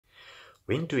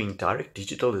When doing direct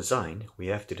digital design, we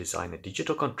have to design a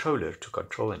digital controller to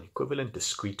control an equivalent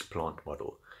discrete plant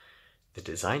model. The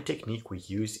design technique we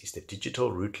use is the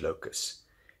digital root locus.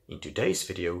 In today's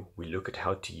video, we look at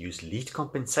how to use lead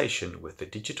compensation with the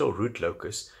digital root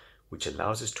locus, which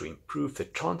allows us to improve the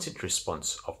transient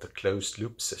response of the closed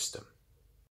loop system.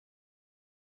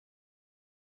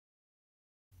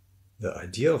 The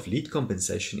idea of lead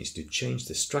compensation is to change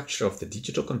the structure of the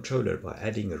digital controller by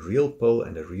adding a real pole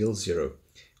and a real zero,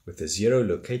 with the zero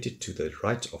located to the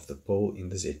right of the pole in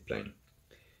the z-plane.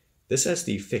 This has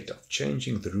the effect of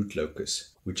changing the root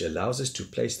locus, which allows us to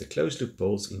place the closed-loop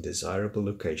poles in desirable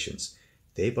locations,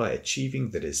 thereby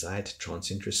achieving the desired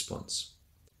transient response.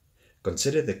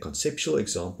 Consider the conceptual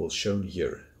example shown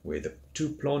here, where the two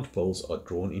plant poles are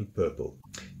drawn in purple.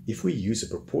 If we use a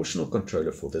proportional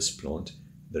controller for this plant,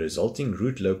 the resulting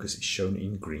root locus is shown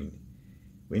in green.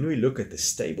 When we look at the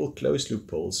stable closed-loop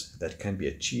poles that can be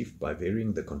achieved by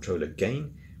varying the controller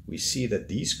gain, we see that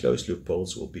these closed-loop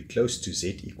poles will be close to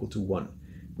z equal to 1,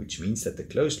 which means that the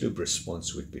closed-loop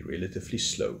response would be relatively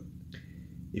slow.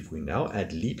 If we now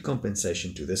add lead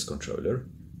compensation to this controller,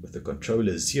 with the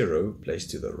controller 0 placed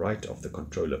to the right of the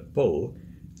controller pole,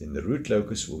 then the root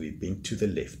locus will be bent to the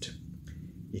left.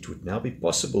 It would now be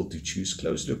possible to choose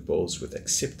closed-loop poles with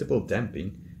acceptable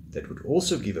damping that would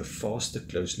also give a faster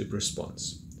closed-loop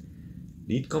response.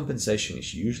 Lead compensation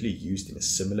is usually used in a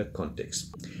similar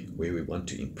context, where we want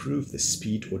to improve the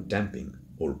speed or damping,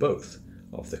 or both,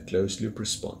 of the closed-loop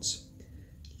response.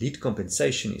 Lead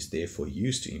compensation is therefore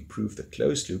used to improve the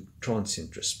closed-loop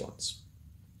transient response.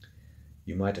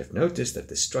 You might have noticed that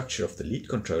the structure of the lead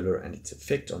controller and its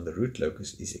effect on the root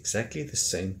locus is exactly the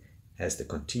same as the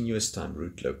continuous time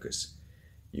root locus.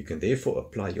 You can therefore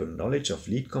apply your knowledge of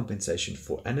lead compensation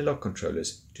for analog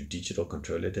controllers to digital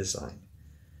controller design.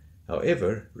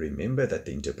 However, remember that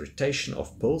the interpretation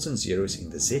of poles and zeros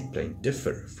in the z-plane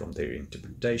differ from their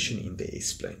interpretation in the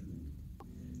s-plane.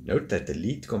 Note that the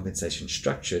lead compensation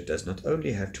structure does not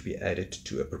only have to be added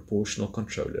to a proportional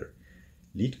controller.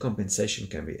 Lead compensation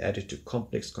can be added to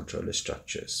complex controller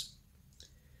structures.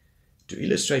 To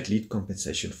illustrate lead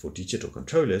compensation for digital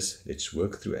controllers, let's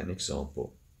work through an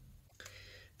example.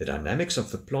 The dynamics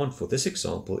of the plant for this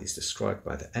example is described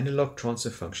by the analog transfer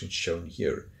function shown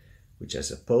here, which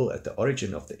has a pole at the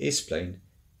origin of the s-plane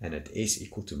and at s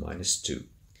equal to -2.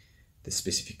 The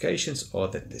specifications are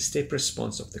that the step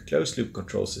response of the closed-loop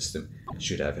control system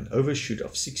should have an overshoot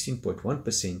of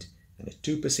 16.1% and a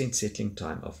 2% settling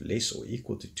time of less or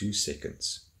equal to 2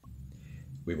 seconds.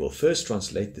 We will first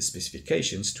translate the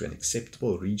specifications to an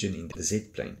acceptable region in the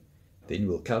z-plane, then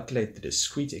we'll calculate the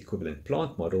discrete equivalent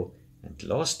plant model, and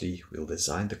lastly we'll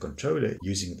design the controller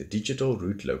using the digital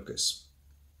root locus.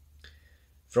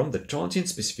 From the transient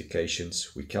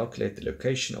specifications, we calculate the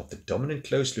location of the dominant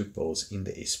closed-loop poles in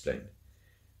the s-plane.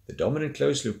 The dominant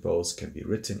closed-loop poles can be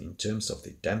written in terms of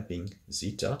the damping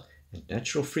zeta and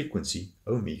natural frequency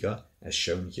omega as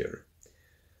shown here.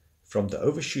 From the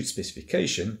overshoot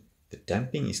specification, the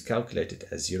damping is calculated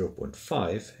as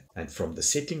 0.5, and from the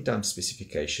settling time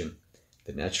specification,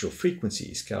 the natural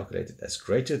frequency is calculated as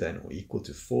greater than or equal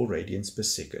to 4 radians per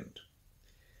second.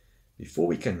 Before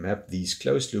we can map these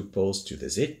closed-loop poles to the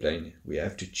z-plane, we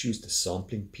have to choose the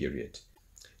sampling period.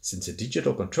 Since a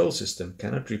digital control system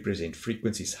cannot represent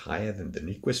frequencies higher than the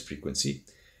Nyquist frequency,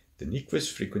 the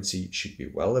Nyquist frequency should be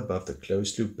well above the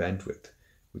closed-loop bandwidth,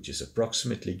 which is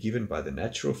approximately given by the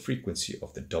natural frequency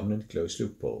of the dominant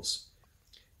closed-loop poles.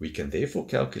 We can therefore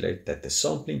calculate that the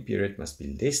sampling period must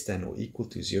be less than or equal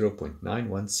to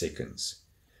 0.91 seconds.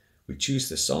 We choose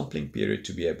the sampling period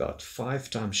to be about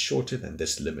 5 times shorter than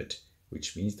this limit,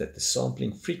 which means that the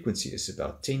sampling frequency is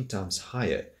about 10 times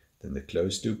higher than the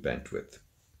closed-loop bandwidth.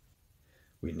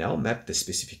 We now map the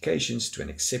specifications to an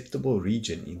acceptable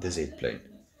region in the z-plane.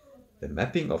 The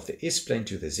mapping of the s-plane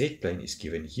to the z-plane is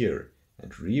given here,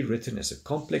 and rewritten as a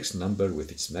complex number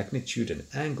with its magnitude and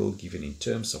angle given in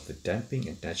terms of the damping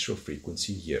and natural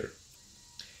frequency here.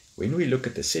 When we look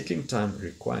at the settling time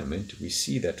requirement, we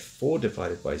see that 4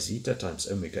 divided by zeta times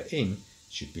omega n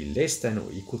should be less than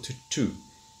or equal to 2,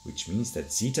 which means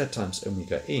that zeta times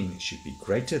omega n should be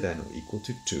greater than or equal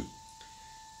to 2.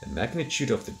 The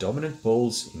magnitude of the dominant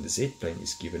poles in the z-plane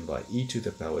is given by e to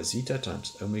the power zeta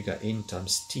times omega n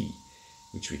times t,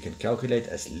 which we can calculate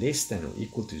as less than or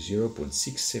equal to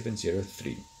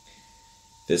 0.6703.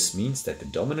 This means that the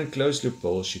dominant closed-loop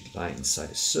pole should lie inside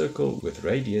a circle with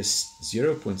radius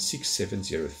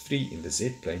 0.6703 in the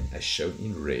z-plane as shown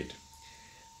in red.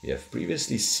 We have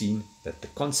previously seen that the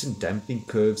constant damping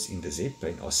curves in the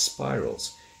z-plane are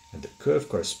spirals, and the curve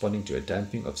corresponding to a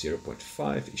damping of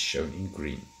 0.5 is shown in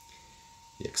green.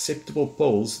 The acceptable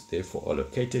poles therefore are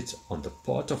located on the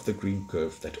part of the green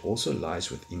curve that also lies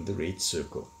within the red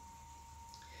circle.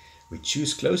 We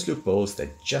choose closed-loop poles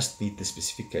that just meet the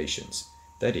specifications,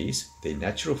 that is, their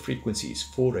natural frequency is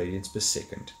 4 radians per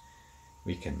second.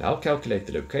 We can now calculate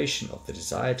the location of the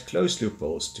desired closed-loop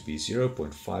poles to be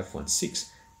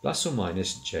 0.516 plus or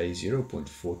minus J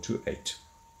 0.428.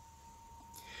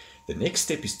 The next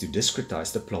step is to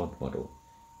discretize the plant model.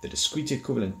 The discrete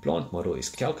equivalent plant model is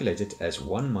calculated as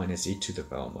 1 minus z to the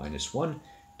power minus 1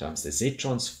 times the z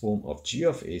transform of g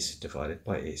of s divided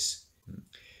by s.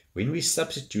 When we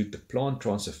substitute the plant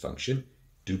transfer function,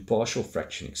 do partial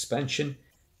fraction expansion,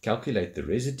 calculate the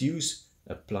residues,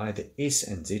 apply the s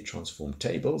and z transform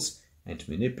tables, and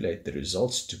manipulate the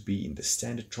results to be in the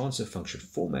standard transfer function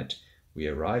format, we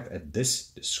arrive at this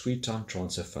discrete time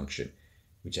transfer function,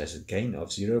 which has a gain of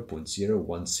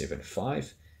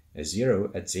 0.0175, a 0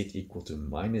 at z equal to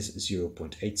minus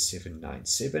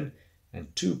 0.8797,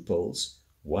 and 2 poles,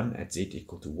 one at z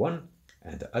equal to 1,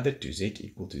 and the other to z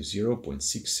equal to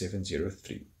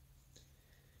 0.6703.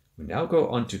 We now go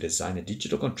on to design a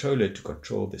digital controller to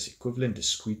control this equivalent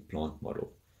discrete plant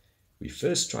model. We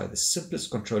first try the simplest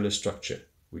controller structure,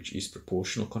 which is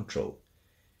proportional control.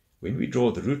 When we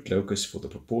draw the root locus for the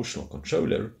proportional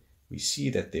controller, we see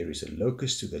that there is a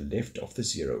locus to the left of the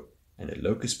 0 and a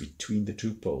locus between the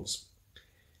 2 poles.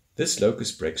 This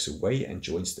locus breaks away and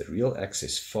joins the real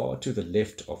axis far to the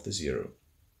left of the 0.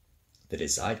 The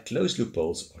desired closed-loop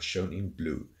poles are shown in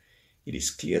blue. It is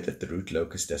clear that the root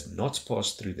locus does not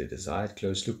pass through the desired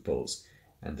closed-loop poles,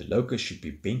 and the locus should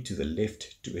be bent to the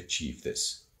left to achieve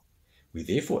this. We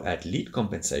therefore add lead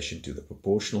compensation to the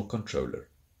proportional controller.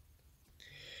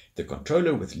 The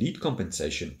controller with lead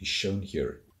compensation is shown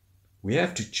here. We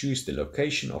have to choose the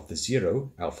location of the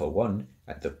 0, alpha 1,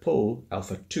 at the pole,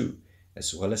 alpha 2,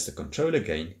 as well as the controller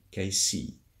gain,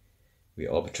 Kc. We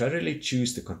arbitrarily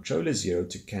choose the controller 0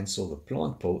 to cancel the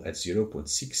plant pole at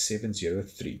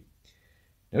 0.6703.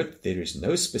 Note there is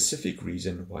no specific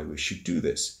reason why we should do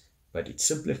this, but it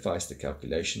simplifies the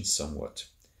calculation somewhat.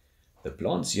 The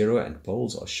plant 0 and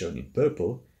poles are shown in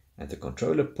purple, and the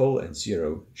controller pole and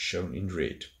 0 shown in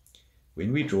red.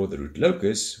 When we draw the root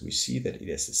locus, we see that it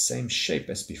has the same shape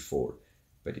as before,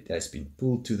 but it has been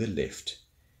pulled to the left.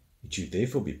 It should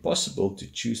therefore be possible to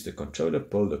choose the controller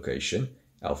pole location,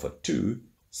 alpha 2,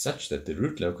 such that the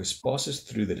root locus passes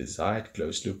through the desired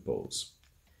closed-loop poles.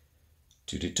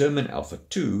 To determine alpha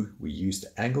 2, we use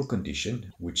the angle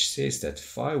condition, which says that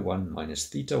phi 1 minus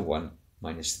theta 1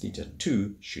 minus theta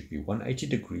 2 should be 180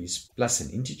 degrees plus an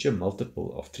integer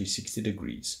multiple of 360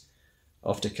 degrees.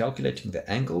 After calculating the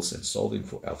angles and solving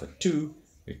for alpha 2,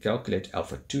 we calculate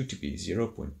alpha 2 to be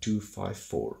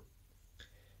 0.254.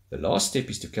 The last step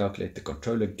is to calculate the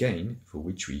controller gain, for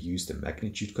which we use the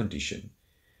magnitude condition.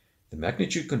 The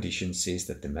magnitude condition says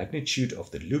that the magnitude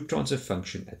of the loop transfer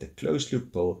function at the closed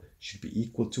loop pole should be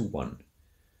equal to 1.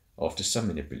 After some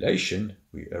manipulation,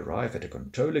 we arrive at a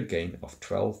controller gain of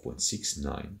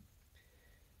 12.69.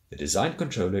 The design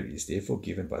controller is therefore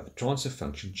given by the transfer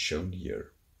function shown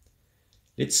here.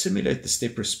 Let's simulate the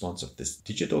step response of this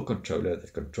digital controller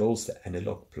that controls the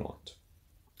analog plant.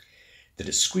 The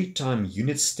discrete time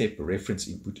unit step reference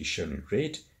input is shown in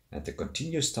red, and the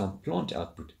continuous time plant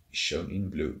output is shown in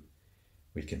blue.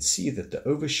 We can see that the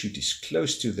overshoot is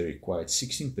close to the required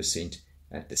 16%,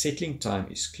 and the settling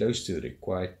time is close to the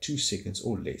required 2 seconds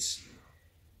or less.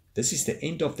 This is the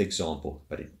end of the example,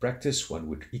 but in practice one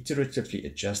would iteratively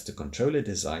adjust the controller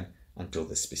design until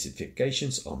the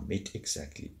specifications are met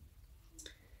exactly.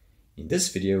 In this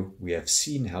video, we have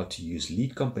seen how to use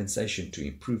lead compensation to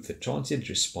improve the transient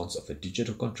response of a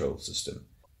digital control system.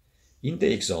 In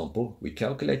the example, we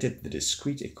calculated the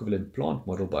discrete equivalent plant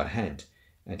model by hand,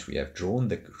 and we have drawn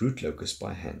the root locus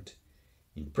by hand.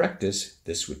 In practice,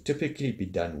 this would typically be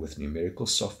done with numerical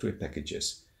software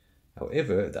packages.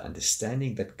 However, the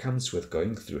understanding that comes with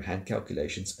going through hand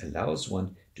calculations allows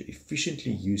one to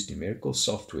efficiently use numerical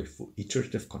software for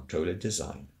iterative controller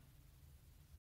design.